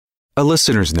A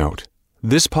listener's note.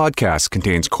 This podcast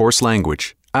contains coarse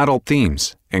language, adult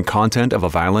themes, and content of a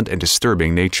violent and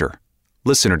disturbing nature.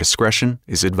 Listener discretion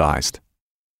is advised.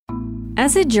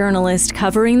 As a journalist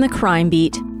covering the crime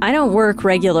beat, I don't work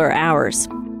regular hours.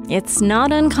 It's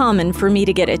not uncommon for me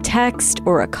to get a text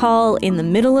or a call in the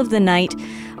middle of the night,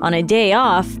 on a day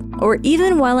off, or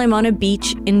even while I'm on a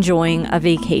beach enjoying a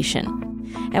vacation.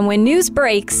 And when news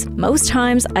breaks, most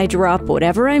times I drop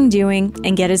whatever I'm doing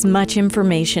and get as much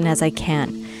information as I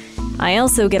can. I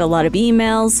also get a lot of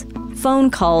emails,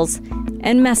 phone calls,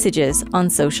 and messages on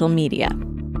social media.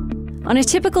 On a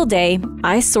typical day,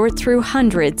 I sort through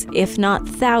hundreds, if not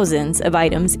thousands, of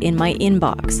items in my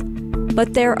inbox.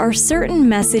 But there are certain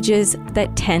messages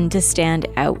that tend to stand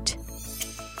out.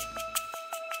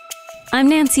 I'm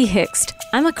Nancy Hixt.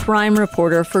 I'm a crime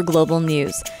reporter for Global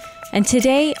News. And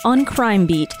today on Crime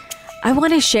Beat, I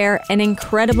want to share an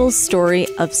incredible story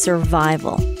of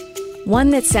survival. One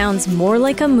that sounds more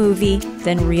like a movie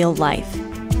than real life.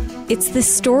 It's the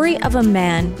story of a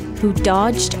man who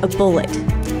dodged a bullet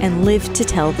and lived to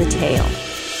tell the tale.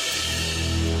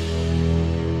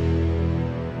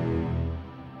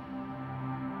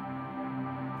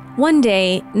 One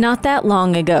day, not that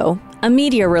long ago, a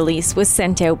media release was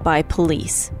sent out by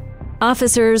police.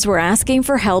 Officers were asking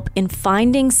for help in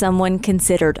finding someone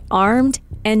considered armed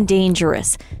and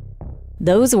dangerous.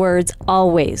 Those words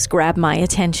always grab my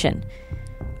attention.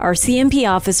 Our CMP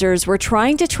officers were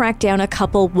trying to track down a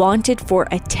couple wanted for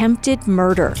attempted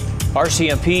murder.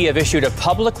 RCMP have issued a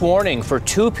public warning for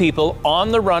two people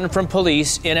on the run from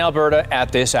police in Alberta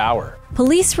at this hour.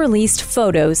 Police released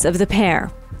photos of the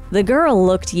pair. The girl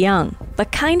looked young,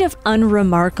 but kind of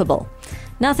unremarkable.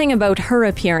 Nothing about her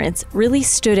appearance really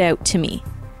stood out to me.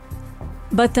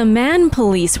 But the man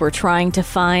police were trying to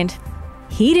find,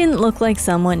 he didn't look like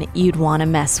someone you'd want to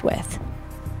mess with.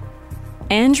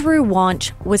 Andrew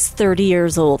Wanch was 30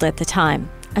 years old at the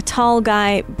time, a tall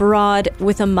guy, broad,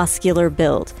 with a muscular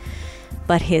build.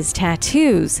 But his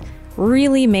tattoos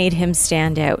really made him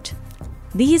stand out.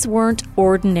 These weren't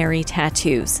ordinary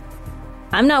tattoos.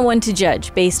 I'm not one to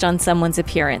judge based on someone's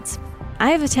appearance.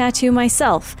 I have a tattoo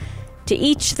myself, to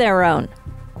each their own,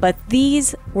 but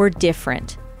these were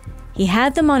different. He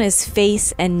had them on his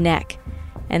face and neck,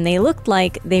 and they looked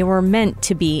like they were meant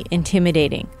to be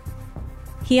intimidating.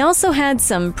 He also had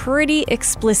some pretty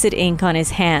explicit ink on his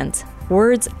hands,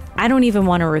 words I don't even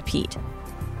want to repeat.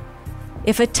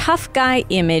 If a tough guy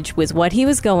image was what he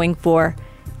was going for,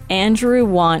 Andrew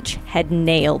Wanch had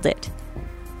nailed it.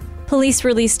 Police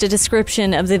released a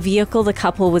description of the vehicle the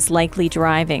couple was likely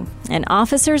driving, and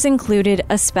officers included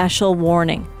a special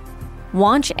warning.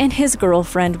 Wanch and his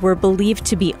girlfriend were believed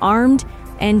to be armed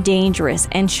and dangerous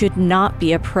and should not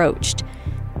be approached.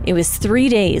 It was 3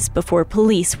 days before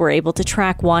police were able to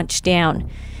track Wanch down.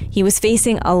 He was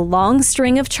facing a long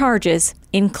string of charges,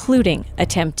 including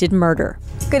attempted murder.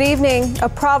 Good evening. A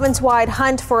province-wide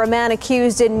hunt for a man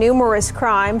accused in numerous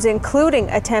crimes, including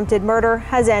attempted murder,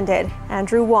 has ended.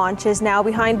 Andrew Wanch is now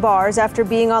behind bars after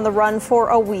being on the run for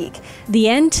a week. The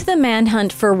end to the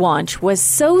manhunt for Wanch was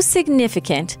so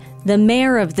significant, the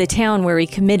mayor of the town where he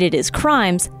committed his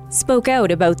crimes spoke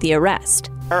out about the arrest.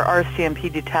 Our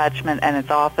RCMP detachment and its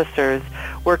officers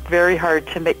worked very hard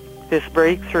to make this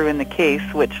breakthrough in the case,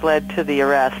 which led to the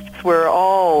arrest. We're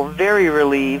all very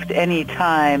relieved any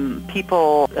time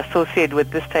people associated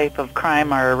with this type of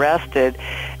crime are arrested,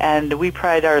 and we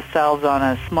pride ourselves on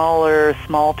a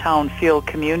small town feel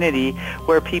community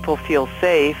where people feel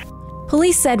safe.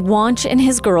 Police said Wanch and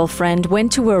his girlfriend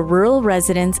went to a rural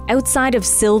residence outside of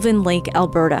Sylvan Lake,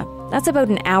 Alberta. That's about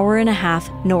an hour and a half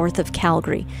north of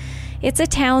Calgary. It's a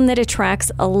town that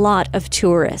attracts a lot of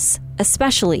tourists,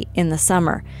 especially in the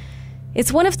summer.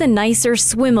 It's one of the nicer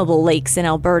swimmable lakes in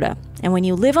Alberta, and when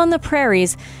you live on the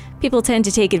prairies, people tend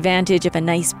to take advantage of a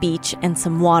nice beach and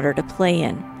some water to play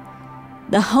in.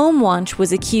 The home Wanch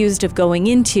was accused of going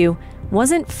into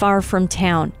wasn't far from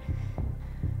town.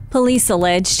 Police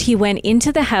alleged he went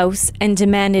into the house and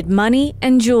demanded money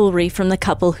and jewelry from the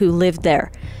couple who lived there.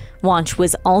 Wanch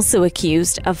was also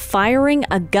accused of firing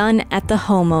a gun at the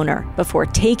homeowner before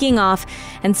taking off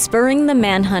and spurring the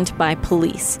manhunt by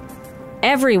police.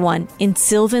 Everyone in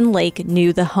Sylvan Lake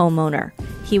knew the homeowner.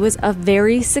 He was a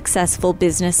very successful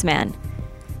businessman.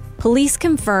 Police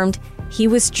confirmed he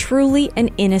was truly an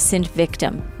innocent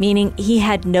victim, meaning he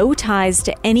had no ties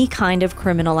to any kind of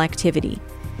criminal activity.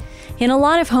 In a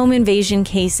lot of home invasion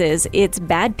cases, it's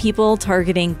bad people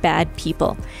targeting bad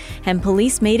people, and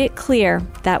police made it clear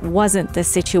that wasn't the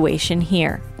situation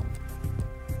here.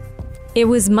 It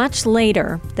was much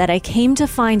later that I came to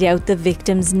find out the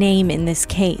victim's name in this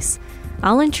case.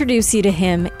 I'll introduce you to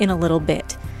him in a little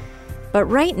bit. But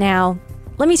right now,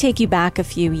 let me take you back a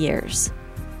few years.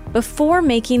 Before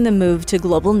making the move to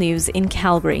Global News in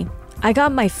Calgary, I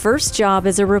got my first job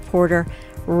as a reporter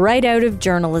right out of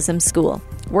journalism school,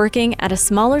 working at a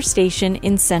smaller station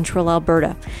in central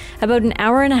Alberta, about an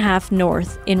hour and a half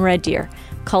north in Red Deer,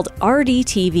 called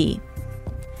RDTV.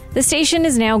 The station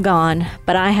is now gone,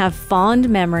 but I have fond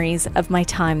memories of my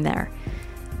time there.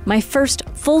 My first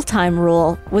full-time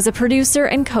role was a producer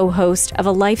and co-host of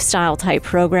a lifestyle-type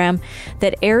program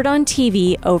that aired on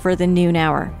TV over the noon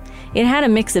hour. It had a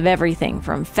mix of everything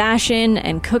from fashion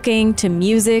and cooking to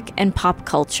music and pop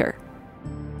culture.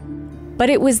 But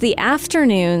it was the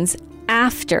afternoons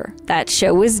after that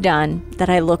show was done that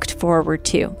I looked forward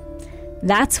to.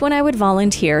 That's when I would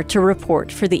volunteer to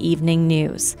report for the evening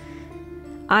news.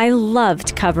 I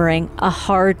loved covering a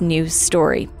hard news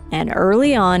story, and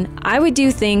early on, I would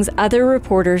do things other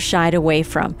reporters shied away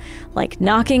from, like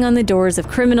knocking on the doors of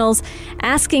criminals,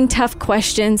 asking tough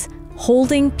questions,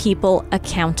 holding people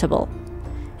accountable.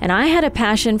 And I had a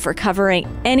passion for covering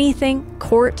anything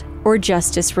court or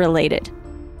justice related.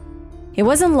 It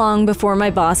wasn't long before my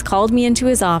boss called me into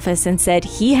his office and said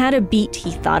he had a beat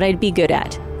he thought I'd be good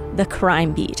at, the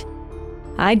crime beat.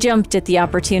 I jumped at the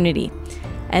opportunity,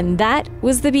 and that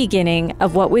was the beginning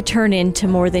of what would turn into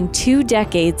more than 2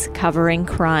 decades covering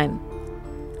crime.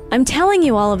 I'm telling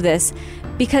you all of this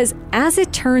because, as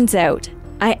it turns out,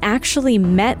 I actually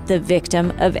met the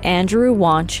victim of Andrew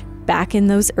Wanch back in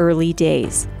those early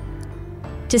days.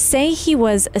 To say he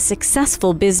was a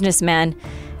successful businessman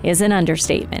is an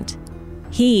understatement.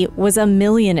 He was a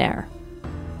millionaire.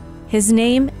 His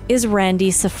name is Randy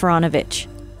Safronovich.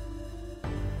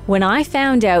 When I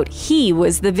found out he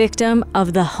was the victim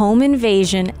of the home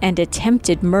invasion and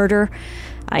attempted murder,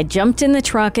 I jumped in the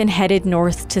truck and headed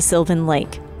north to Sylvan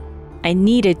Lake. I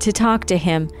needed to talk to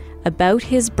him about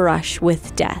his brush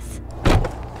with death.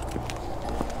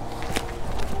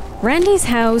 Randy's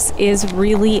house is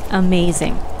really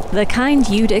amazing, the kind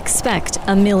you'd expect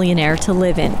a millionaire to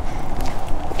live in.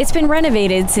 It's been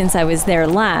renovated since I was there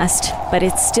last, but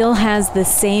it still has the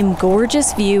same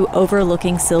gorgeous view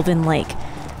overlooking Sylvan Lake.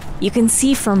 You can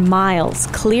see for miles,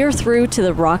 clear through to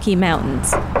the Rocky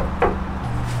Mountains.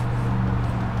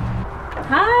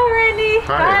 Hi, Randy.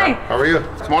 Hi. How are you?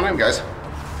 Come on in, guys.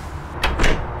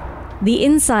 The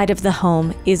inside of the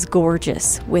home is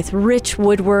gorgeous, with rich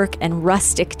woodwork and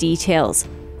rustic details.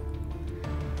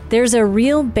 There's a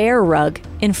real bear rug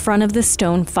in front of the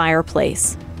stone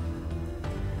fireplace.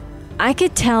 I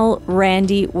could tell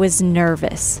Randy was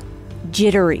nervous,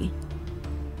 jittery.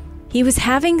 He was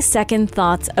having second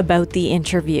thoughts about the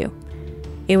interview.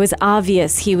 It was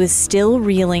obvious he was still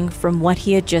reeling from what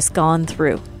he had just gone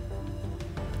through.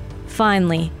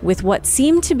 Finally, with what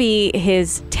seemed to be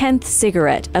his 10th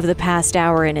cigarette of the past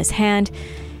hour in his hand,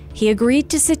 he agreed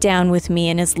to sit down with me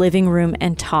in his living room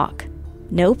and talk.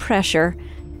 No pressure,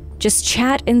 just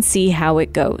chat and see how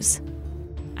it goes.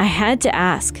 I had to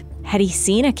ask, had he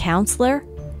seen a counselor?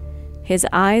 His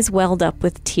eyes welled up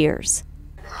with tears.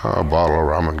 A bottle of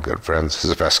rum and good friends is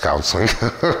the best counseling.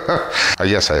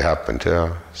 Yes, I happen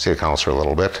to see a counselor a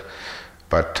little bit,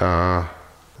 but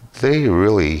they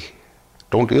really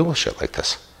don't deal with shit like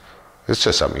this. It's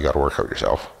just something you got to work out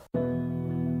yourself.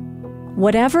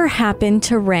 Whatever happened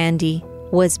to Randy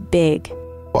was big.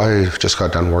 I just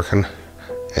got done working,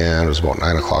 and it was about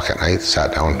 9 o'clock at night.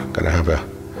 Sat down, gonna have a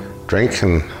drink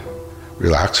and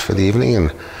relax for the evening,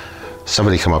 and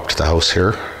somebody come up to the house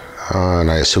here, and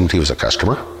I assumed he was a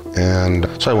customer, and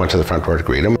so I went to the front door to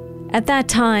greet him. At that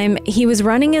time, he was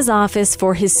running his office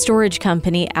for his storage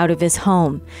company out of his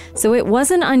home, so it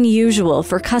wasn't unusual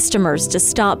for customers to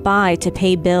stop by to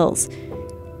pay bills.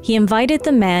 He invited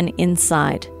the man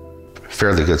inside.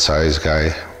 Fairly good sized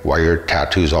guy, wired,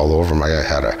 tattoos all over him. I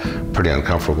had a pretty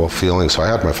uncomfortable feeling, so I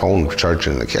had my phone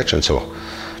charging in the kitchen, so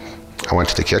I went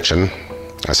to the kitchen.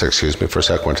 I said, excuse me for a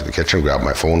sec, went to the kitchen, grabbed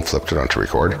my phone, flipped it on to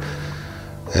record,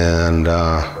 and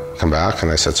come back,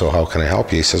 and I said, so how can I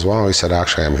help you? He says, well, he said,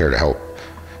 actually, I'm here to help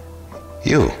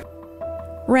you.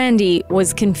 Randy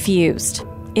was confused.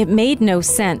 It made no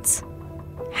sense.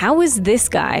 How was this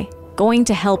guy going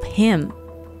to help him?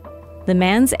 The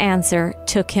man's answer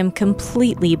took him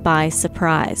completely by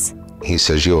surprise. He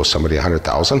says, you owe somebody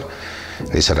 $100,000.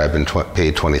 And he said, I've been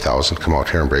paid $20,000 to come out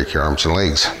here and break your arms and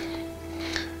legs.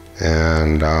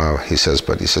 And he says,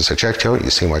 I checked you out, you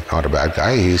seem like not a bad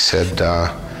guy. He said,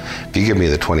 if you give me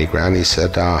the 20 grand, he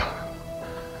said,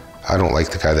 I don't like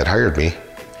the guy that hired me.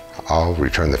 I'll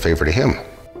return the favor to him.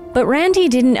 But Randy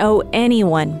didn't owe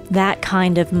anyone that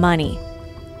kind of money.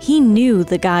 He knew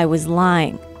the guy was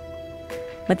lying.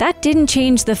 But that didn't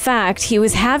change the fact he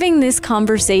was having this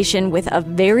conversation with a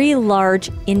very large,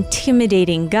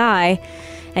 intimidating guy,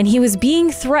 and he was being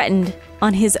threatened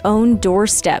on his own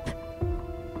doorstep.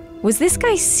 Was this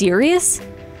guy serious?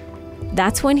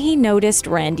 That's when he noticed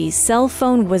Randy's cell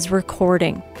phone was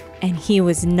recording, and he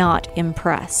was not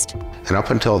impressed. And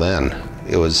up until then,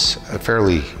 it was a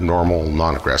fairly normal,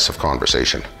 non-aggressive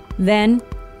conversation. Then,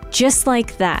 just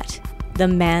like that, the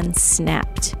man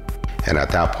snapped. And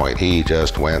at that point, he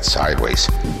just went sideways.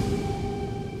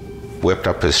 Whipped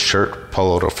up his shirt,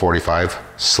 pulled out a .45,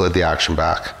 slid the action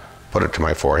back, put it to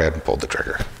my forehead, and pulled the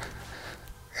trigger.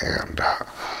 And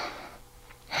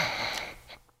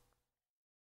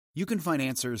You can find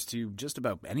answers to just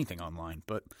about anything online,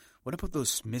 but what about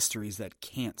those mysteries that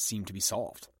can't seem to be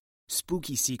solved?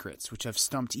 Spooky secrets which have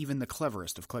stumped even the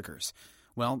cleverest of clickers.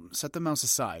 Well, set the mouse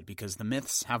aside because the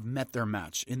myths have met their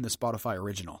match in the Spotify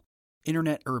original,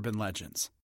 Internet Urban Legends.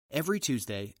 Every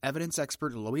Tuesday, evidence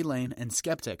expert Loie Lane and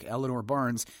skeptic Eleanor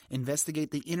Barnes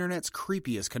investigate the internet's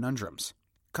creepiest conundrums,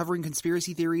 covering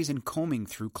conspiracy theories and combing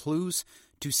through clues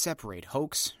to separate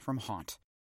hoax from haunt.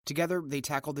 Together, they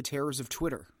tackle the terrors of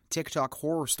Twitter, TikTok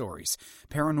horror stories,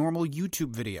 paranormal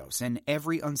YouTube videos, and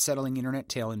every unsettling internet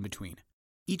tale in between.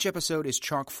 Each episode is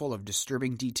chock full of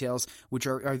disturbing details which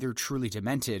are either truly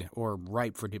demented or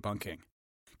ripe for debunking.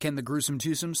 Can the gruesome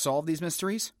twosome solve these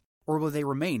mysteries? Or will they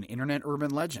remain internet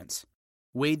urban legends?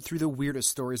 Wade through the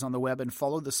weirdest stories on the web and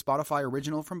follow the Spotify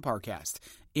original from Parcast,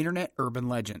 Internet Urban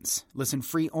Legends. Listen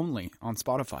free only on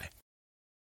Spotify.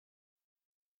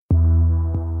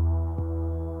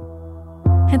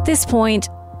 At this point,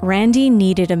 Randy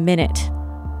needed a minute.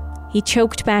 He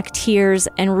choked back tears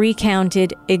and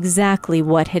recounted exactly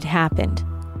what had happened.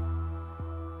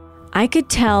 I could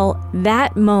tell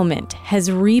that moment has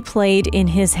replayed in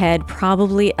his head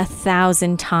probably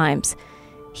 1,000 times.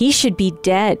 He should be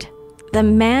dead. The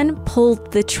man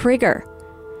pulled the trigger.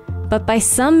 But by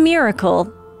some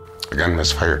miracle... a gun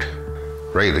misfired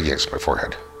right against my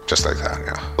forehead, just like that,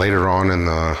 yeah. Later on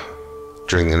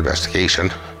during the investigation,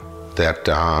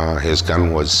 that his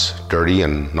gun was dirty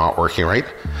and not working right,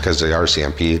 because the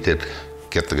RCMP did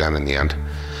get the gun in the end,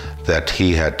 that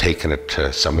he had taken it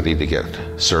to somebody to get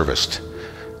serviced,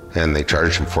 and they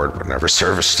charged him for it but never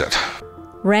serviced it.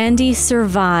 Randy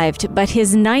survived, but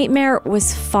his nightmare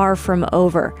was far from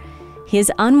over.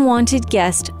 His unwanted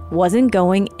guest wasn't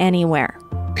going anywhere.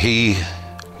 He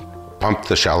pumped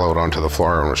the shell out onto the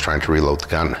floor and was trying to reload the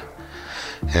gun.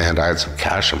 And I had some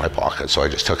cash in my pocket, so I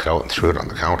just took it out and threw it on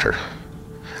the counter.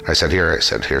 I said,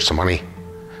 here's some money.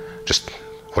 Just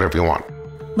whatever you want.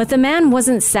 But the man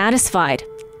wasn't satisfied.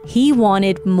 He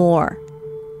wanted more.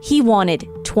 He wanted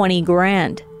 20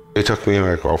 grand. He took me and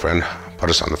my girlfriend, put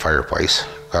us on the fireplace,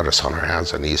 got us on our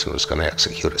hands and knees, and was going to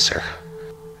execute us there.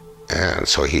 And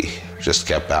so he just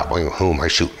kept babbling, who am I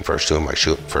shooting first, and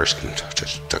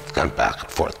just took the gun back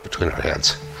and forth between our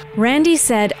heads. Randy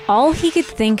said all he could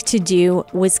think to do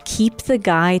was keep the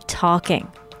guy talking,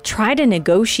 try to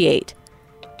negotiate.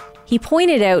 He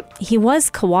pointed out he was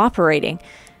cooperating.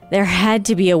 There had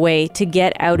to be a way to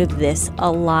get out of this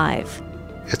alive.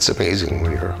 It's amazing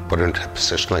when you're put into a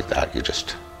position like that. You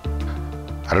just,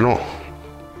 I don't know.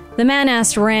 The man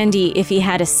asked Randy if he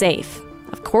had a safe.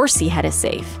 Of course he had a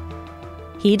safe.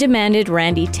 He demanded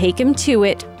Randy take him to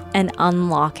it and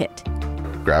unlock it.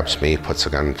 Grabs me, puts the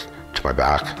gun to my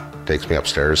back, takes me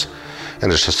upstairs,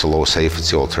 and it's just a low safe. It's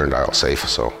the old turn dial safe.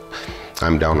 So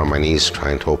I'm down on my knees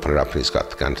trying to open it up, and he's got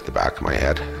the gun to the back of my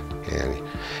head. And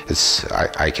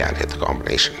I can't hit the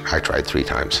combination. I tried 3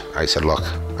 times. I said, look,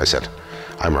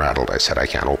 I'm rattled. I said, I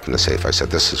can't open the safe. I said,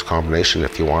 this is a combination.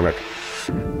 If you want it,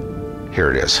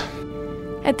 here it is.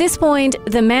 At this point,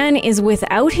 the man is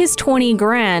without his 20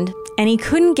 grand, and he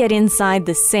couldn't get inside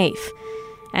the safe.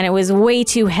 And it was way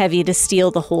too heavy to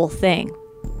steal the whole thing.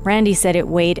 Randy said it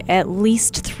weighed at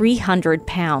least 300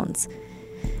 pounds.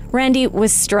 Randy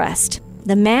was stressed.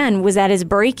 The man was at his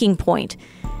breaking point.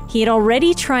 He had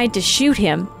already tried to shoot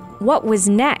him. What was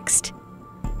next?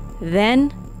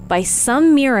 Then, by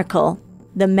some miracle,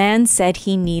 the man said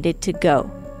he needed to go.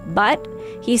 But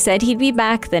he said he'd be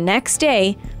back the next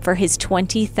day for his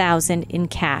 $20,000 in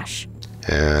cash.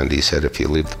 And he said, if you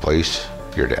leave the place,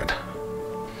 you're dead.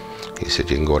 He said,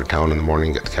 you can go to town in the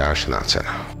morning, get the cash, and that's it.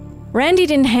 Randy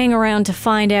didn't hang around to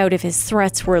find out if his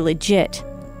threats were legit.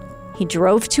 He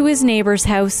drove to his neighbor's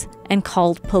house and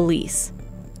called police.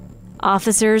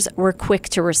 Officers were quick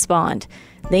to respond.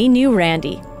 They knew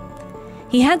Randy.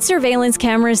 He had surveillance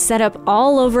cameras set up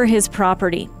all over his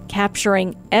property,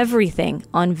 capturing everything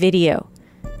on video.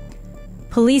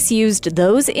 Police used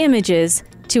those images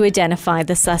to identify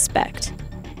the suspect.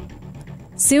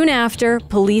 Soon after,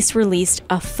 police released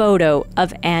a photo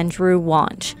of Andrew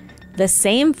Wanch, the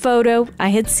same photo I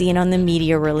had seen on the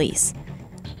media release.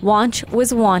 Wanch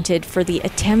was wanted for the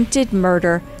attempted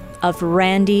murder of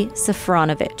Randy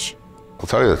Safronovich. I'll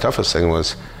tell you, the toughest thing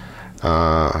was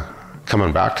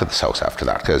coming back to this house after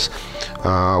that, because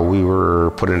we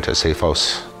were put into a safe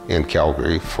house in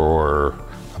Calgary for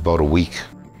about a week.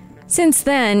 Since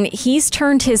then, he's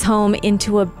turned his home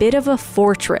into a bit of a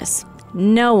fortress.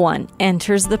 No one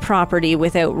enters the property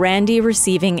without Randy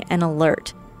receiving an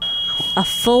alert. A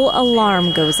full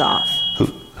alarm goes off.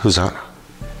 Who's that?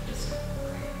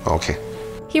 Okay.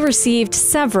 He received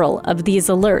several of these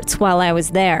alerts while I was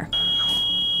there.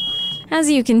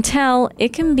 As you can tell,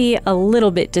 it can be a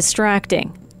little bit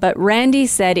distracting, but Randy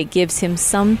said it gives him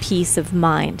some peace of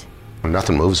mind.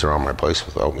 Nothing moves around my place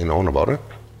without me knowing about it.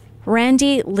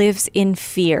 Randy lives in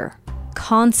fear,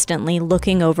 constantly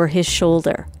looking over his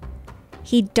shoulder.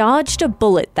 He dodged a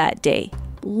bullet that day,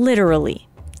 literally,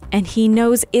 and he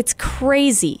knows it's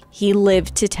crazy he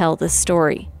lived to tell the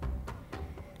story.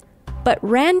 But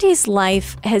Randy's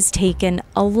life has taken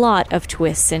a lot of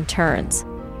twists and turns.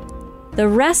 The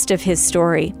rest of his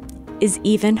story is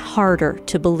even harder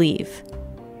to believe.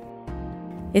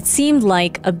 It seemed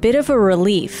like a bit of a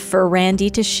relief for Randy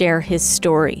to share his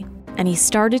story, and he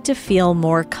started to feel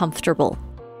more comfortable.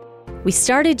 We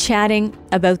started chatting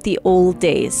about the old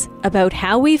days, about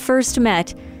how we first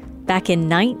met back in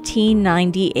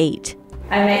 1998.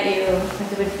 I met you,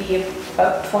 it would be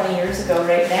about 20 years ago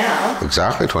right now.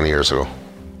 Exactly 20 years ago.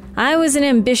 I was an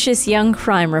ambitious young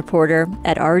crime reporter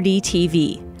at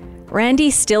RDTV. Randy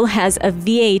still has a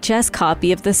VHS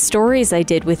copy of the stories I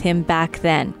did with him back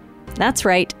then. That's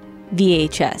right,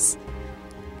 VHS.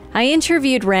 I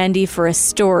interviewed Randy for a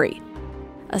story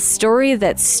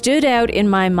that stood out in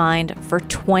my mind for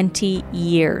 20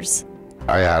 years.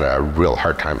 I had a real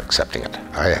hard time accepting it.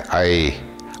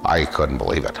 I couldn't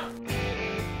believe it.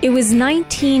 It was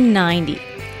 1990,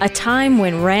 a time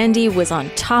when Randy was on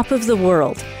top of the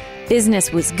world.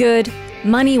 Business was good,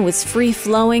 money was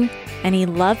free-flowing, and he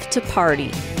loved to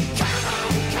party.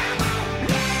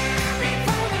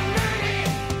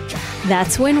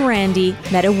 That's when Randy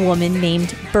met a woman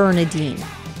named Bernadine.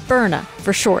 Berna,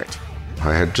 for short.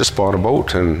 I had just bought a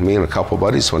boat, and me and a couple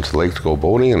buddies went to the lake to go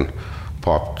boating and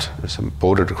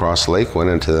boated across the lake, went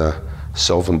into the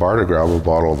Sylvan Bar to grab a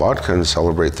bottle of vodka and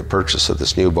celebrate the purchase of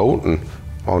this new boat, and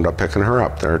wound up picking her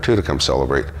up there too to come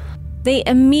celebrate. They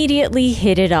immediately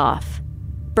hit it off.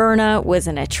 Berna was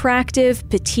an attractive,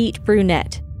 petite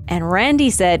brunette, and Randy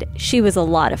said she was a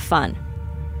lot of fun.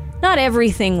 Not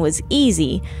everything was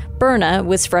easy. Berna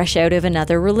was fresh out of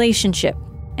another relationship,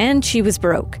 and she was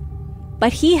broke.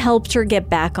 But he helped her get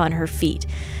back on her feet,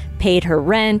 paid her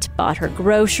rent, bought her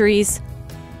groceries.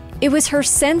 It was her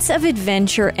sense of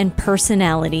adventure and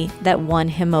personality that won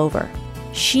him over.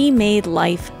 She made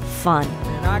life fun.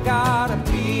 And I got a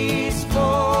peaceful,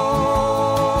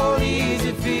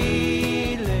 easy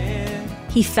feeling.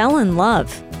 He fell in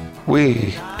love.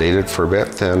 We dated for a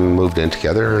bit, then moved in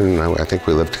together, and I think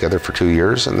we lived together for 2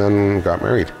 years and then got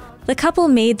married. The couple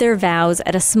made their vows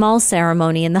at a small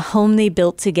ceremony in the home they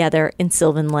built together in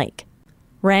Sylvan Lake.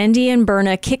 Randy and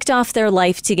Berna kicked off their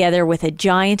life together with a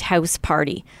giant house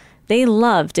party. They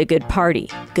loved a good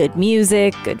party, good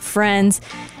music, good friends,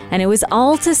 and it was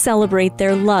all to celebrate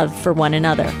their love for one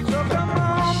another.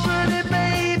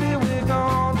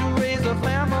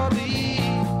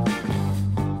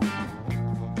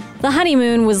 The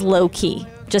honeymoon was low-key,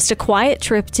 just a quiet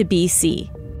trip to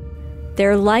BC.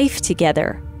 Their life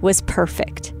together was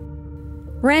perfect.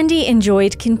 Randy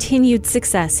enjoyed continued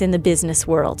success in the business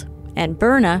world, and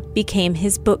Berna became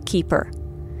his bookkeeper.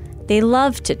 They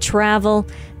loved to travel,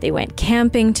 they went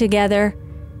camping together,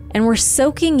 and were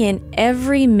soaking in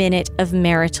every minute of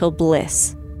marital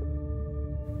bliss.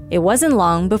 It wasn't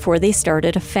long before they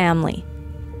started a family.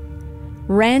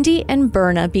 Randy and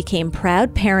Berna became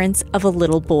proud parents of a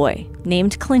little boy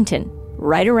named Clinton,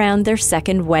 right around their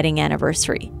second wedding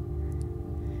anniversary.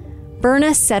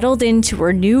 Berna settled into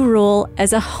her new role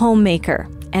as a homemaker,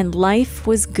 and life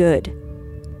was good.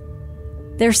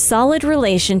 Their solid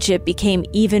relationship became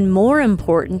even more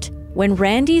important when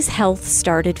Randy's health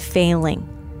started failing.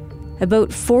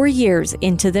 About 4 years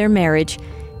into their marriage,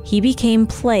 he became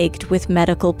plagued with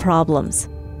medical problems.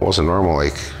 It wasn't normal.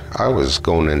 I was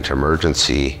going into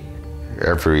emergency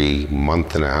every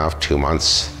month and a half, 2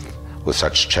 months, with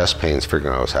such chest pains,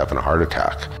 figuring I was having a heart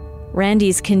attack.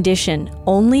 Randy's condition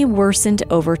only worsened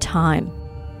over time.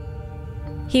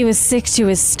 He was sick to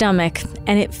his stomach,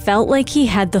 and it felt like he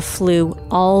had the flu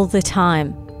all the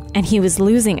time, and he was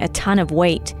losing a ton of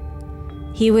weight.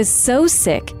 He was so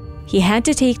sick, He had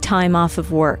to take time off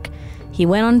of work. He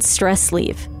went on stress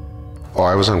leave. Oh,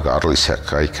 I was ungodly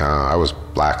sick. I was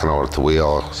blacking out at the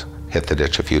wheel, hit the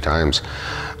ditch a few times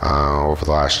over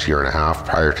the last year and a half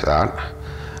prior to that.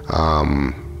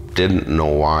 Didn't know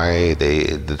why.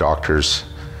 The doctors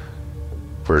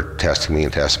were testing me,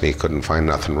 couldn't find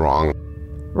nothing wrong.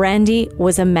 Randy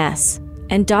was a mess,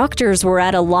 and doctors were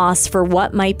at a loss for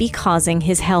what might be causing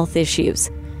his health issues.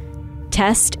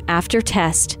 Test after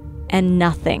test, and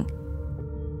nothing.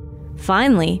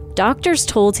 Finally, doctors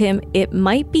told him it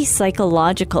might be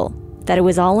psychological, that it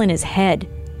was all in his head.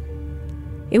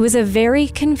 It was a very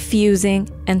confusing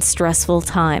and stressful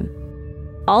time.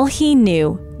 All he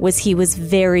knew was he was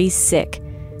very sick,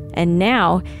 and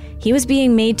now he was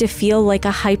being made to feel like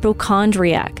a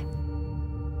hypochondriac.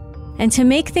 And to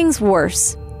make things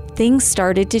worse, things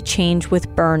started to change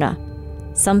with Berna.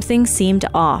 Something seemed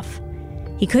off.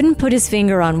 He couldn't put his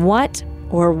finger on what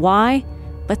or why,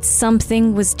 but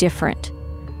something was different.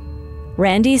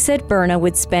 Randy said Berna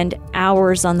would spend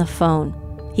hours on the phone.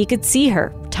 He could see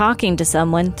her talking to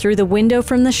someone through the window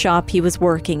from the shop he was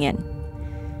working in.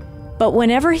 But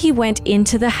whenever he went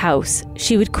into the house,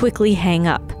 she would quickly hang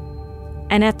up.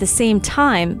 And at the same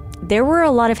time, there were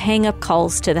a lot of hang-up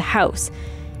calls to the house.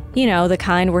 You know, the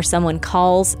kind where someone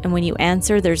calls and when you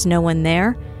answer, there's no one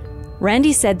there.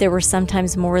 Randy said there were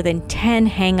sometimes more than 10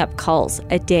 hang-up calls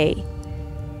a day.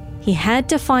 He had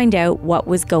to find out what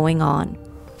was going on.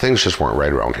 Things just weren't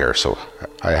right around here, so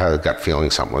I had a gut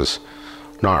feeling something was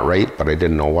not right, but I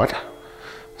didn't know what.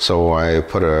 So I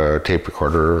put a tape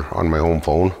recorder on my home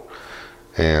phone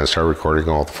and started recording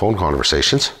all the phone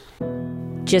conversations.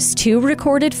 Just 2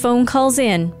 recorded phone calls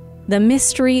in, the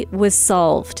mystery was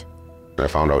solved. I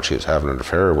found out she was having an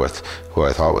affair with who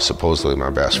I thought was supposedly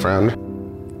my best friend.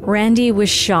 Randy was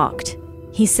shocked.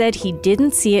 He said he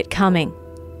didn't see it coming.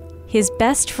 His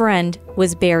best friend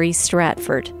was Barry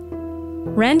Stratford.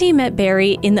 Randy met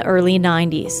Barry in the early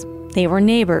 90s. They were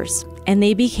neighbors, and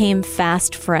they became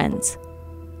fast friends.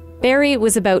 Barry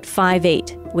was about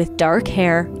 5'8", with dark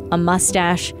hair, a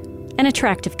mustache, an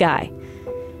attractive guy.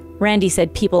 Randy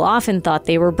said people often thought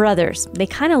they were brothers. They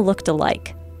kind of looked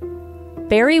alike.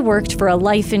 Barry worked for a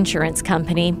life insurance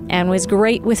company and was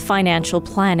great with financial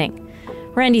planning.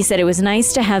 Randy said it was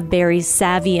nice to have Barry's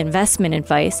savvy investment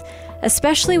advice,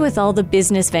 especially with all the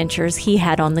business ventures he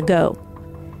had on the go.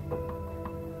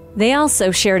 They also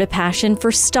shared a passion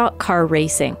for stock car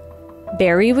racing.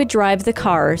 Barry would drive the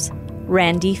cars,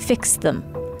 Randy fixed them.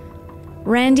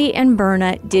 Randy and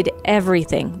Berna did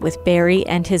everything with Barry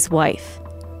and his wife.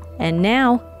 And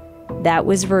now, that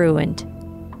was ruined.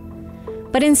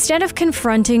 But instead of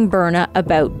confronting Berna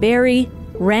about Barry,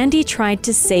 Randy tried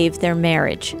to save their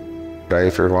marriage. I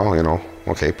figured, well,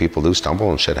 okay, people do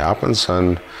stumble and shit happens,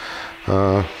 and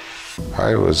I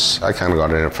kind of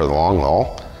got in it for the long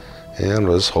haul and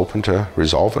was hoping to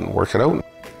resolve it and work it out.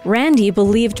 Randy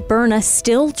believed Berna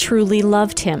still truly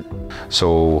loved him.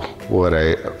 So what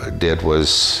I did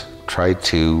was try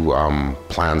to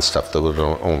plan stuff that would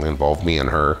only involve me and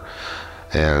her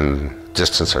and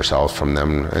distance ourselves from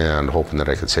them, and hoping that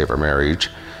I could save our marriage.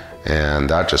 And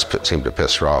that just seemed to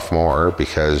piss her off more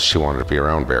because she wanted to be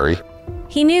around Barry.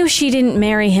 He knew she didn't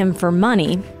marry him for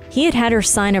money. He had her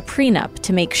sign a prenup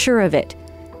to make sure of it.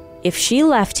 If she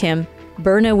left him,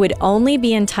 Berna would only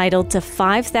be entitled to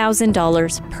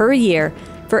 $5,000 per year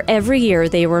for every year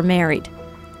they were married.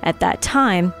 At that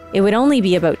time, it would only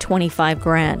be about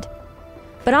 $25,000.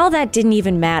 But all that didn't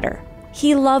even matter.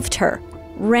 He loved her.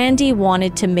 Randy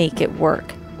wanted to make it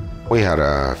work. We had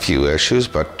a few issues,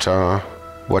 but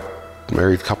what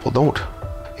married couple don't?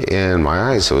 In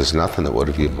my eyes, there was nothing that would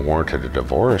have even warranted a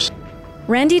divorce.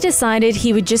 Randy decided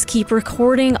he would just keep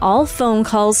recording all phone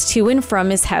calls to and from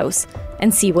his house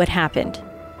and see what happened.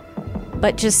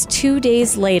 But just 2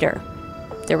 days later,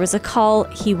 there was a call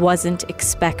he wasn't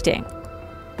expecting.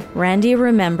 Randy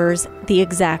remembers the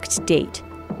exact date,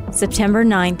 September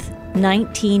 9th,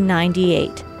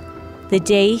 1998, the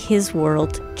day his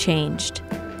world changed.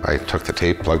 I took the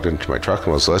tape, plugged it into my truck,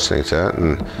 and was listening to it,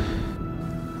 and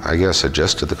I guess it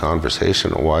just did the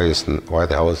conversation. Why the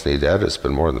hell isn't he dead? It's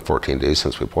been more than 14 days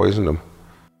since we poisoned him.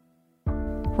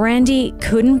 Randy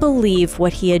couldn't believe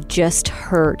what he had just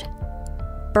heard.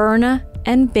 Berna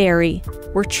and Barry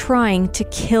were trying to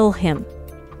kill him.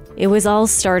 It was all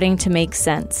starting to make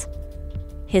sense.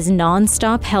 His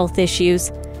non-stop health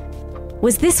issues.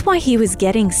 Was this why he was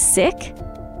getting sick?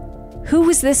 Who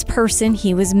was this person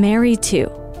he was married to?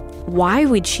 Why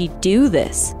would she do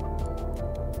this?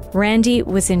 Randy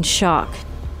was in shock,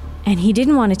 and he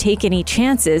didn't want to take any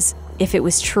chances if it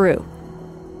was true.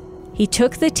 He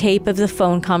took the tape of the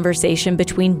phone conversation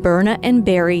between Berna and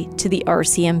Barry to the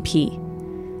RCMP.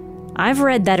 I've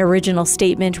read that original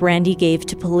statement Randy gave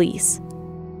to police.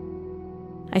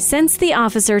 I sensed the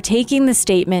officer taking the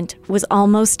statement was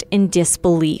almost in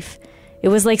disbelief. It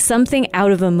was like something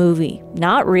out of a movie,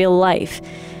 not real life,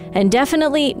 and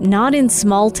definitely not in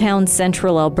small-town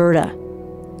central Alberta.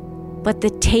 But the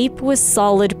tape was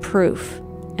solid proof,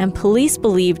 and police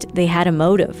believed they had a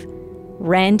motive.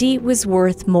 Randy was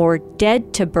worth more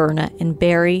dead to Berna and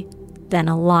Barry than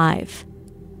alive.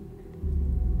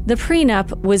 The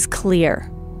prenup was clear.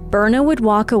 Berna would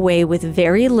walk away with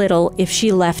very little if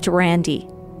she left Randy.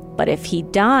 But if he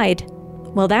died,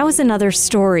 well, that was another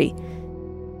story.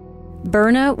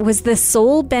 Berna was the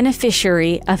sole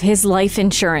beneficiary of his life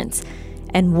insurance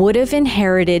and would have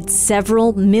inherited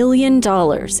several $1 million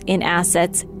in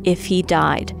assets if he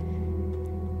died.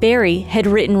 Barry had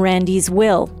written Randy's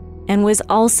will and was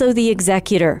also the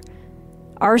executor.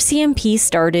 RCMP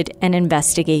started an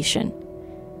investigation.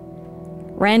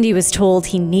 Randy was told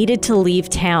he needed to leave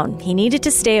town. He needed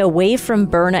to stay away from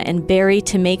Berna and Barry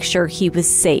to make sure he was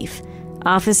safe.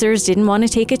 Officers didn't want to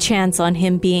take a chance on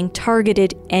him being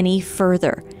targeted any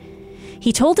further.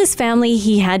 He told his family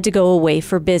he had to go away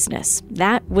for business.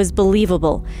 That was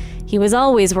believable. He was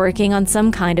always working on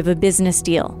some kind of a business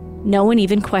deal. No one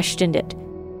even questioned it.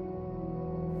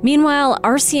 Meanwhile,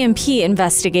 RCMP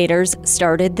investigators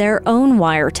started their own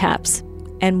wiretaps,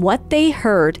 and what they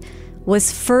heard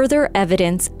was further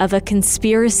evidence of a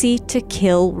conspiracy to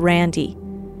kill Randy.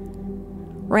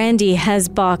 Randy has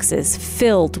boxes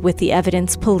filled with the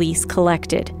evidence police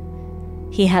collected.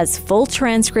 He has full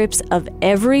transcripts of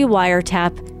every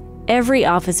wiretap, every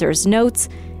officer's notes,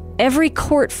 every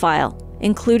court file,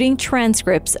 including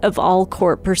transcripts of all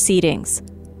court proceedings.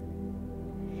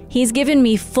 He's given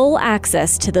me full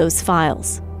access to those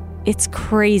files. It's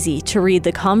crazy to read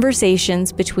the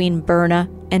conversations between Berna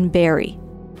and Barry.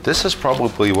 This is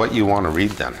probably what you want to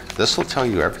read then. This will tell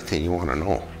you everything you want to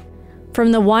know.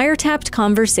 From the wiretapped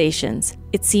conversations,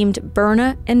 it seemed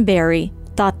Berna and Barry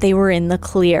thought they were in the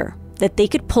clear, that they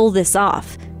could pull this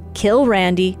off, kill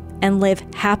Randy, and live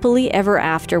happily ever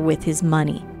after with his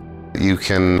money. You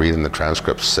can read in the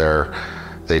transcripts there,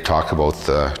 they talk about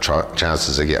the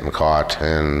chances of getting caught,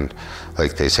 and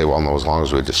like they say, well, no, as long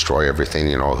as we destroy everything,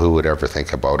 you know, who would ever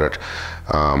think about it?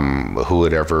 Who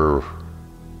would ever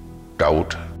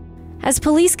doubt? As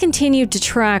police continued to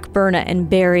track Berna and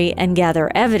Barry and gather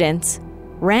evidence,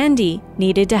 Randy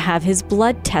needed to have his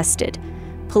blood tested.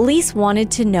 Police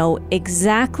wanted to know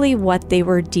exactly what they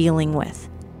were dealing with.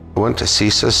 It went to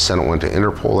CSIS, then it went to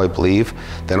Interpol, I believe,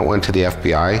 then it went to the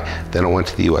FBI, then it went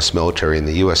to the U.S. military, and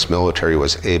the U.S. military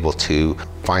was able to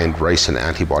find ricin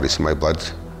antibodies in my blood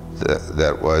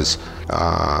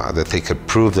that they could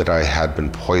prove that I had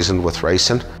been poisoned with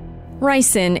ricin.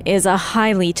 Ricin is a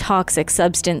highly toxic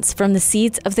substance from the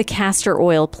seeds of the castor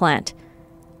oil plant.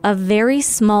 A very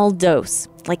small dose,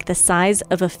 like the size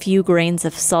of a few grains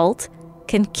of salt,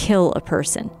 can kill a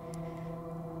person.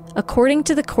 According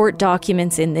to the court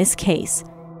documents in this case,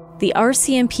 the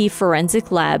RCMP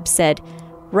forensic lab said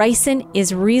ricin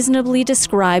is reasonably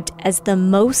described as the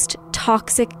most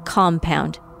toxic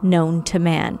compound known to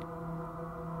man.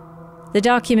 The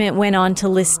document went on to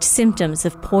list symptoms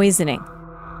of poisoning.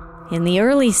 In the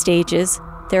early stages,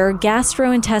 there are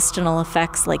gastrointestinal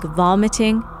effects like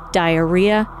vomiting,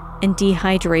 diarrhea, and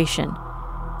dehydration.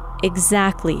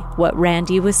 Exactly what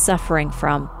Randy was suffering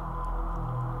from.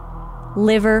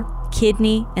 Liver,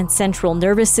 kidney, and central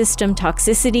nervous system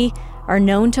toxicity are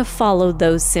known to follow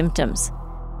those symptoms.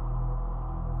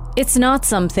 It's not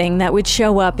something that would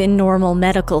show up in normal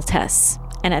medical tests,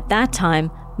 and at that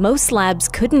time, most labs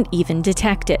couldn't even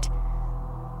detect it.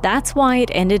 That's why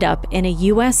it ended up in a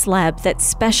U.S. lab that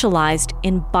specialized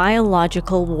in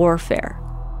biological warfare.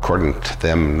 According to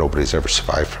them, nobody's ever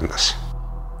survived from this.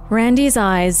 Randy's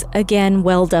eyes again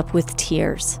welled up with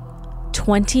tears.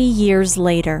 20 years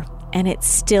later, and it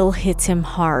still hits him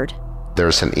hard.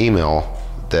 There's an email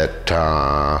that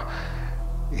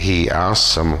he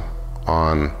asks him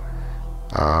on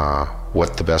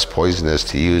what the best poison is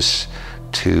to use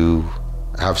to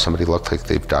have somebody look like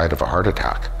they've died of a heart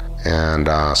attack. And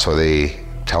so they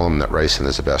tell him that ricin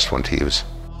is the best one to use.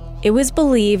 It was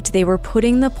believed they were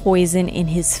putting the poison in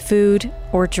his food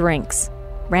or drinks.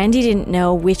 Randy didn't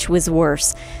know which was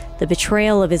worse, the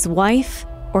betrayal of his wife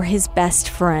or his best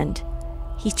friend.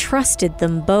 He trusted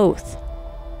them both.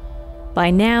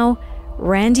 By now,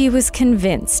 Randy was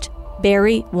convinced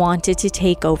Barry wanted to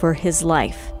take over his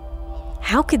life.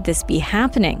 How could this be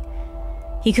happening?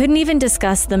 He couldn't even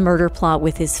discuss the murder plot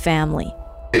with his family.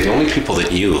 The only people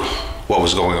that knew what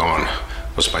was going on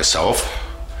was myself,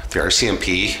 the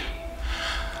RCMP,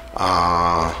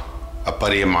 a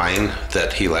buddy of mine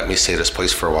that he let me stay at his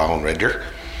place for a while in Red Deer,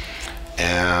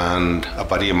 and a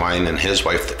buddy of mine and his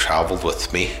wife that traveled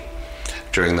with me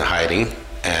during the hiding,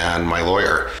 and my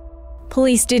lawyer.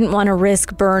 Police didn't want to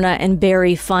risk Berna and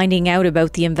Barry finding out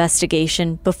about the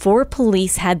investigation before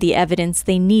police had the evidence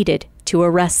they needed to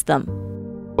arrest them.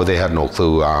 Well, they had no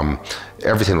clue.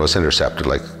 Everything was intercepted,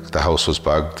 like the house was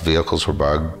bugged, vehicles were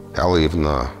bugged. Hell, even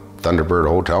the Thunderbird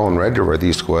Hotel in Red Deer where they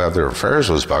used to go have their affairs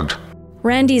was bugged.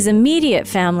 Randy's immediate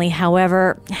family,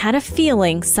 however, had a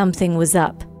feeling something was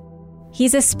up.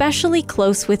 He's especially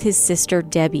close with his sister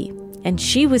Debbie, and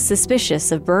she was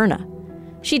suspicious of Berna.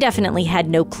 She definitely had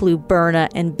no clue Berna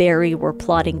and Barry were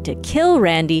plotting to kill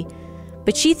Randy,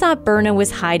 but she thought Berna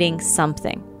was hiding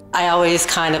something. I always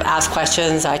kind of ask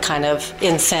questions. I kind of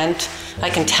incent. I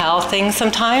can tell things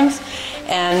sometimes.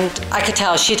 And I could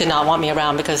tell she did not want me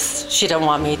around because she didn't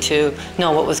want me to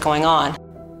know what was going on.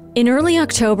 In early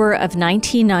October of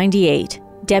 1998,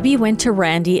 Debbie went to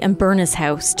Randy and Berna's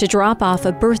house to drop off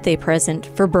a birthday present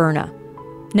for Berna.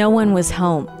 No one was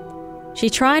home. She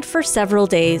tried for several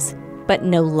days, but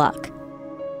no luck.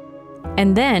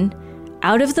 And then,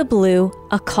 out of the blue,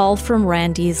 a call from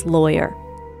Randy's lawyer.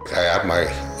 I had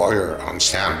my lawyer on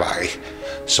standby,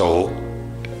 so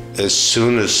as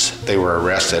soon as they were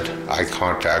arrested, I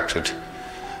contacted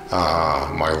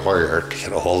my lawyer to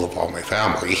get a hold of all my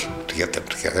family, to get them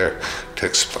together, to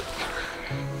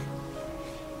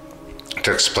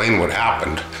explain what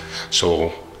happened,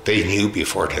 so they knew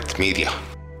before it hit the media.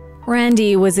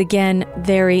 Randy was again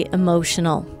very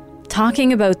emotional.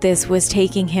 Talking about this was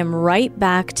taking him right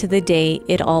back to the day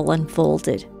it all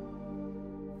unfolded.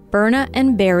 Berna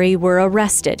and Barry were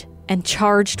arrested and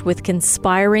charged with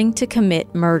conspiring to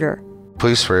commit murder.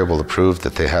 Police were able to prove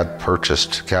that they had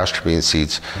purchased castor bean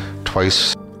seeds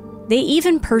twice. They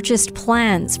even purchased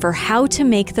plans for how to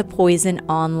make the poison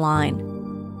online.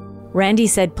 Randy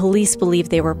said police believe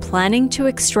they were planning to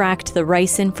extract the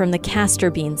ricin from the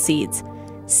castor bean seeds,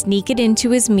 sneak it into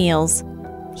his meals,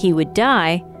 he would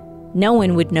die, no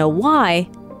one would know why,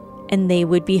 and they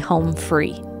would be home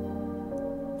free.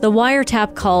 The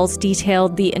wiretap calls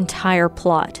detailed the entire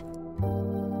plot.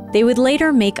 They would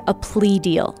later make a plea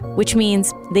deal, which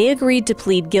means they agreed to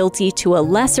plead guilty to a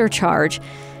lesser charge,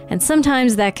 and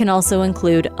sometimes that can also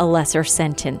include a lesser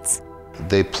sentence.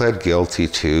 They pled guilty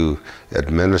to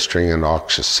administering a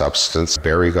noxious substance.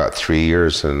 Barry got 3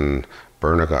 years and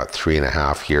Berna got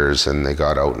 3.5 years, and they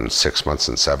got out in 6 months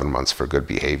and 7 months for good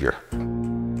behavior.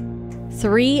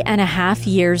 3.5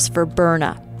 years for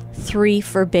Berna, 3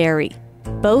 for Barry,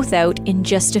 both out in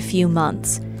just a few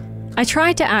months. I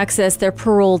tried to access their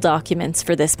parole documents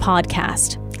for this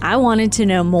podcast. I wanted to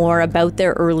know more about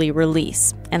their early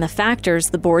release and the factors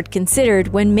the board considered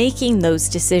when making those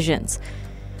decisions.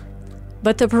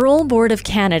 But the Parole Board of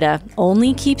Canada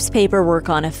only keeps paperwork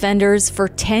on offenders for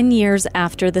 10 years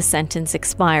after the sentence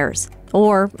expires,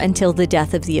 or until the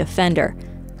death of the offender.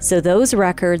 So those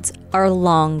records are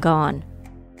long gone.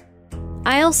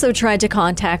 I also tried to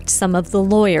contact some of the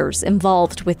lawyers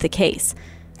involved with the case.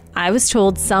 I was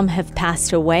told some have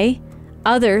passed away,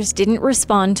 others didn't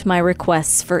respond to my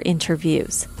requests for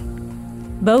interviews.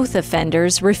 Both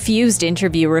offenders refused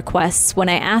interview requests when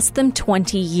I asked them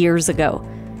 20 years ago.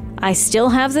 I still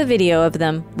have the video of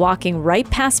them walking right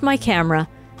past my camera.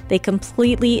 They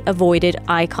completely avoided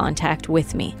eye contact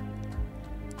with me.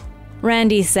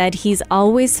 Randy said he's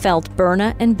always felt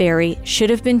Berna and Barry should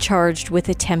have been charged with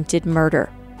attempted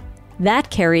murder. That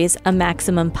carries a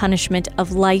maximum punishment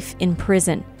of life in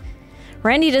prison.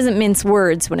 Randy doesn't mince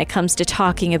words when it comes to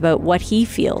talking about what he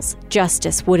feels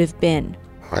justice would have been.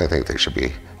 I think they should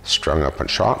be strung up and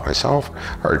shot myself.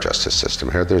 Our justice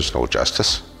system here, there's no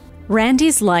justice.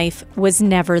 Randy's life was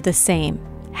never the same.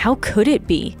 How could it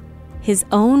be? His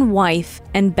own wife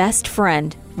and best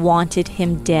friend wanted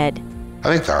him dead.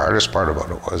 I think the hardest part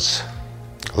about it was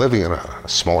living in a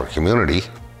smaller community.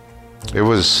 It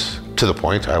was to the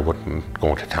point I wouldn't go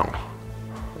into town.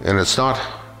 And it's not,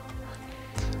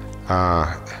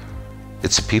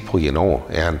 it's the people you know.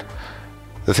 And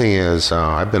the thing is,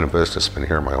 I've been a businessman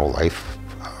here my whole life.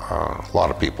 A lot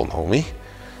of people know me.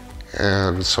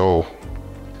 And so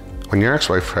when your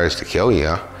ex-wife tries to kill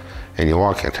you and you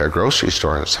walk into a grocery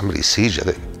store and somebody sees you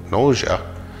that knows you,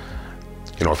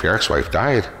 you know, if your ex-wife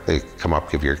died, they come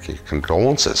up, give your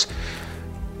condolences.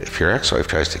 If your ex-wife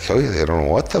tries to kill you, they don't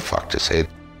know what the fuck to say.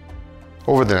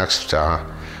 Over the next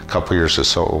couple years or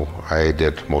so, I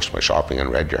did most of my shopping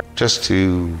in Red Deer just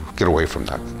to get away from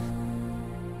that.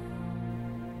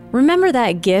 Remember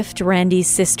that gift Randy's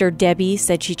sister Debbie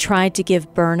said she tried to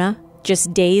give Berna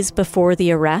just days before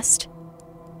the arrest?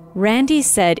 Randy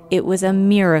said it was a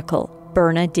miracle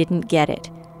Berna didn't get it.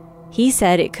 He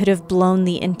said it could have blown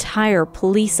the entire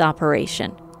police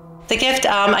operation. The gift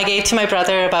I gave to my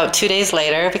brother about 2 days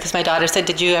later because my daughter said,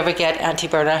 "Did you ever get Auntie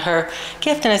Berna her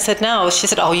gift?" And I said, "No." She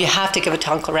said, "Oh, you have to give it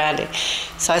to Uncle Randy."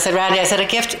 So I said, "Randy," I said, "a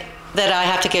gift that I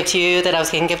have to give to you that I was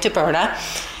going to give to Berna."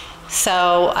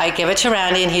 So I give it to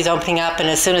Randy, and he's opening up, and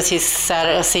as soon as he said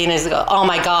it, seen it, he's like, "Oh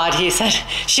my God," he said,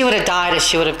 "she would have died if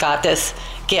she would have got this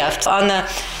gift." On the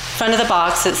front of the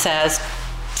box it says,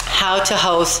 "How to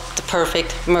host the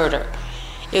perfect murder."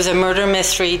 It was a murder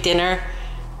mystery dinner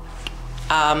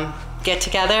get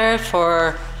together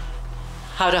for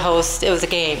how to host. It was a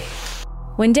game.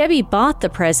 When Debbie bought the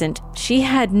present, she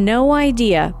had no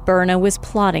idea Berna was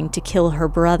plotting to kill her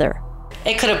brother.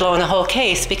 It could have blown the whole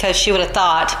case because she would have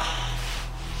thought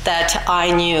that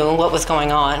I knew what was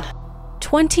going on.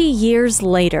 20 years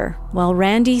later, while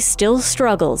Randy still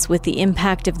struggles with the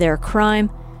impact of their crime,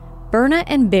 Berna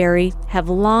and Barry have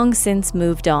long since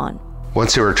moved on.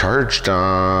 Once they were charged,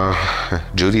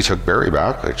 Judy took Barry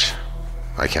back, which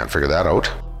I can't figure that out.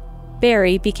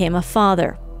 Barry became a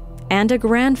father and a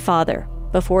grandfather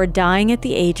before dying at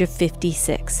the age of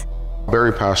 56.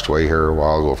 Barry passed away here a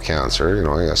while ago of cancer. You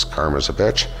know, I guess karma's a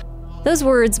bitch. Those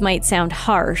words might sound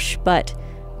harsh, but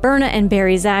Berna and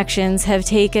Barry's actions have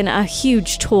taken a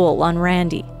huge toll on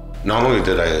Randy. Not only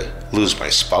did I lose my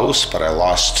spouse, but I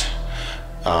lost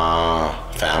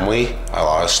family. I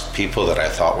lost people that I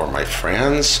thought were my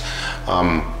friends.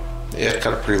 It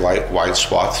got a pretty wide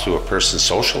swath through a person's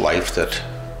social life that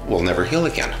will never heal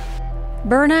again.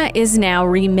 Berna is now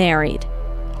remarried.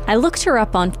 I looked her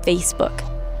up on Facebook.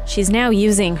 She's now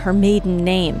using her maiden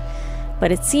name,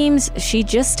 but it seems she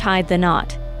just tied the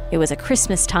knot. It was a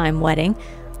Christmas time wedding.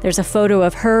 There's a photo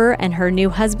of her and her new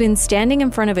husband standing in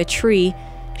front of a tree.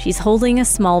 She's holding a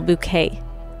small bouquet.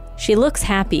 She looks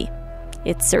happy.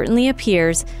 It certainly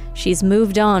appears she's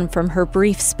moved on from her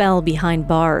brief spell behind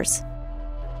bars.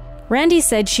 Randy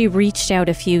said she reached out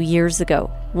a few years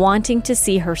ago, wanting to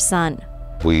see her son.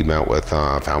 We met with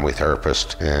a family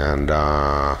therapist, and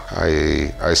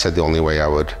I said the only way I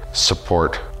would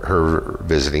support her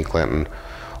visiting Clinton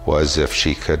was if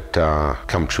she could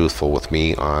come truthful with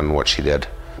me on what she did.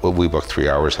 Well, we booked 3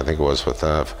 hours, I think it was, with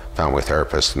a family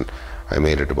therapist, and I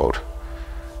made it about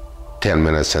 10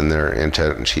 minutes into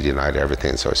it, and she denied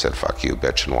everything, so I said, "Fuck you,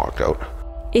 bitch," and walked out.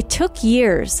 It took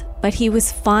years, but he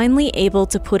was finally able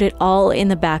to put it all in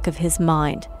the back of his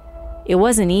mind. It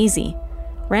wasn't easy.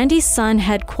 Randy's son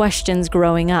had questions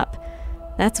growing up.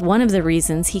 That's one of the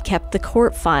reasons he kept the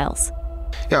court files.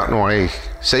 Yeah, no, I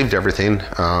saved everything,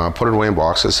 put it away in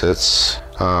boxes. It's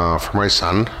for my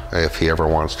son, if he ever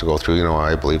wants to go through. You know,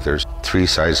 I believe there's 3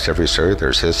 sides to every story.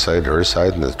 There's his side, her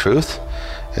side, and the truth.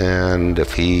 And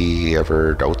if he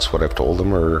ever doubts what I've told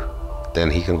him, then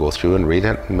he can go through and read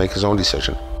it and make his own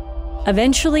decision.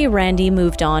 Eventually, Randy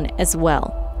moved on as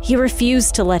well. He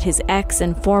refused to let his ex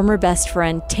and former best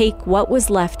friend take what was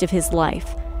left of his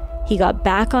life. He got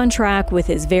back on track with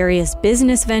his various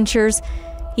business ventures.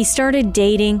 He started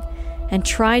dating and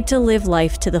tried to live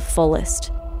life to the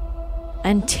fullest.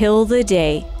 Until the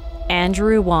day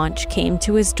Andrew Wanch came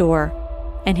to his door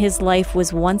and his life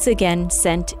was once again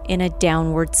sent in a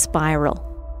downward spiral.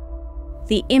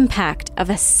 The impact of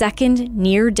a second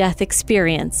near-death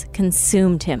experience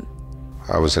consumed him.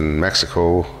 I was in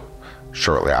Mexico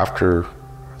shortly after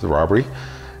the robbery,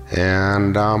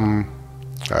 and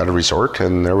at a resort,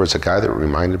 and there was a guy that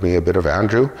reminded me a bit of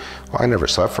Andrew. Well, I never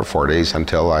slept for 4 days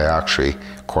until I actually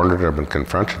cornered him and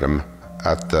confronted him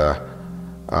at the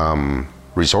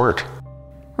resort.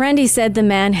 Randy said the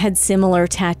man had similar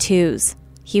tattoos.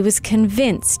 He was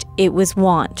convinced it was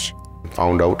Wanch.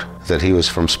 Found out that he was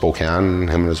from Spokane.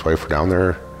 Him and his wife were down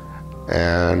there,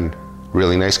 and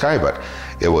really nice guy, but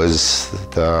it was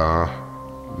the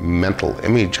mental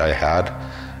image I had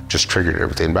just triggered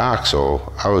everything back. So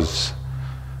I was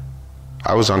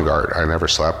on guard. I never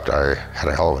slept. I had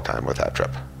a hell of a time with that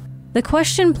trip. The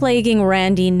question plaguing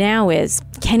Randy now is,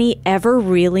 can he ever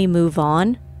really move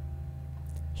on?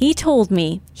 He told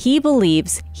me he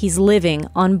believes he's living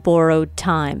on borrowed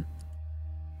time.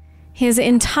 His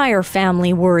entire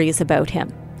family worries about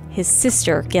him. His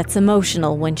sister gets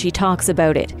emotional when she talks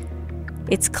about it.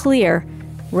 It's clear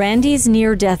Randy's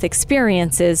near-death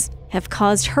experiences have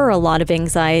caused her a lot of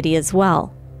anxiety as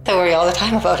well. I worry all the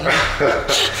time about him.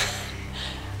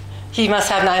 He must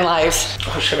have 9 lives.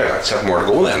 Oh shit, I got 7 more to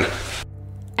go then.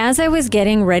 As I was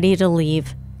getting ready to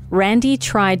leave, Randy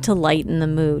tried to lighten the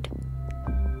mood.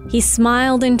 He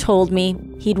smiled and told me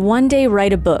he'd one day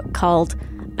write a book called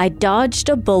I Dodged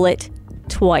a Bullet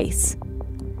Twice.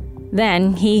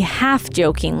 Then he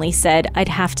half-jokingly said I'd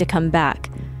have to come back.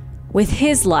 With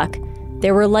his luck,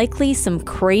 there were likely some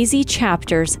crazy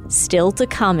chapters still to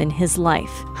come in his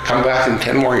life. Come back in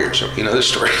 10 more years, there'll be another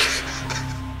story.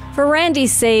 For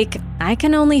Randy's sake, I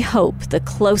can only hope the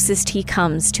closest he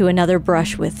comes to another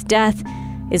brush with death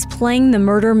is playing the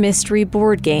murder mystery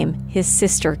board game his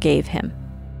sister gave him.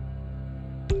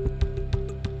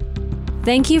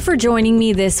 Thank you for joining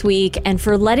me this week and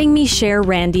for letting me share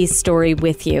Randy's story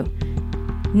with you.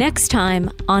 Next time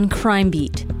on Crime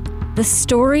Beat, the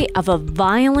story of a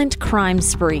violent crime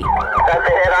spree. That's a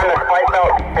hit on the flight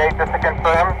belt. Okay, just to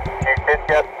confirm, you did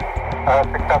get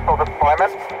successful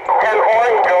deployment.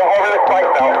 10-4, go over the flight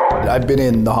belt. I've been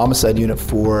in the homicide unit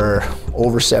for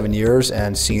over 7 years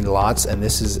and seen lots, and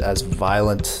this is as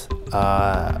violent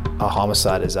a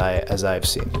homicide as I've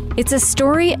seen. It's a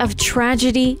story of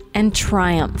tragedy and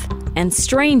triumph, and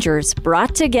strangers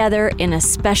brought together in a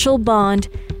special bond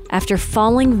after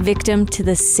falling victim to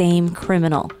the same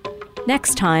criminal.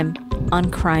 Next time on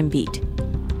Crime Beat.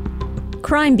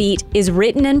 Crime Beat is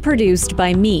written and produced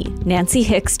by me, Nancy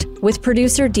Hixt, with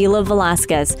producer Dila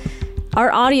Velasquez.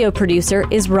 Our audio producer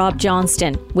is Rob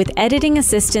Johnston, with editing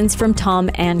assistance from Tom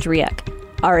Andriuk.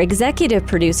 Our executive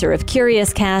producer of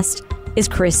Curious Cast is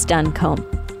Chris Duncombe.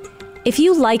 If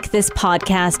you like this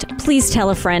podcast, please tell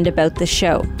a friend about the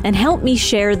show and help me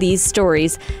share these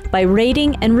stories by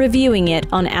rating and reviewing it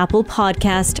on Apple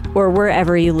Podcast or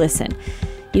wherever you listen.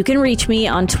 You can reach me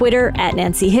on Twitter at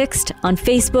Nancy Hixt, on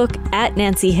Facebook at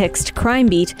Nancy Hixt Crime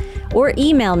Beat, or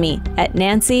email me at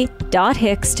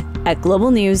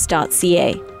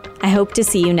nancy.hixt@globalnews.ca. I hope to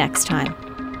see you next time.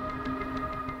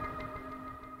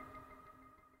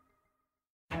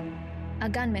 A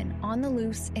gunman on the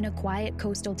loose in a quiet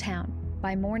coastal town.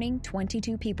 By morning,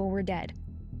 22 people were dead.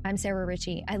 I'm Sarah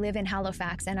Ritchie. I live in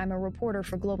Halifax, and I'm a reporter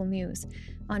for Global News.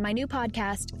 On my new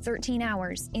podcast, 13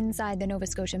 Hours Inside the Nova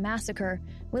Scotia Massacre,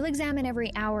 we'll examine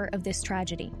every hour of this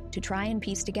tragedy to try and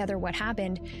piece together what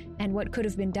happened and what could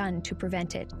have been done to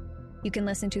prevent it. You can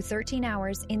listen to 13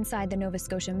 Hours Inside the Nova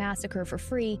Scotia Massacre for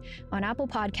free on Apple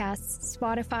Podcasts,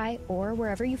 Spotify, or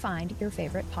wherever you find your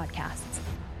favorite podcasts.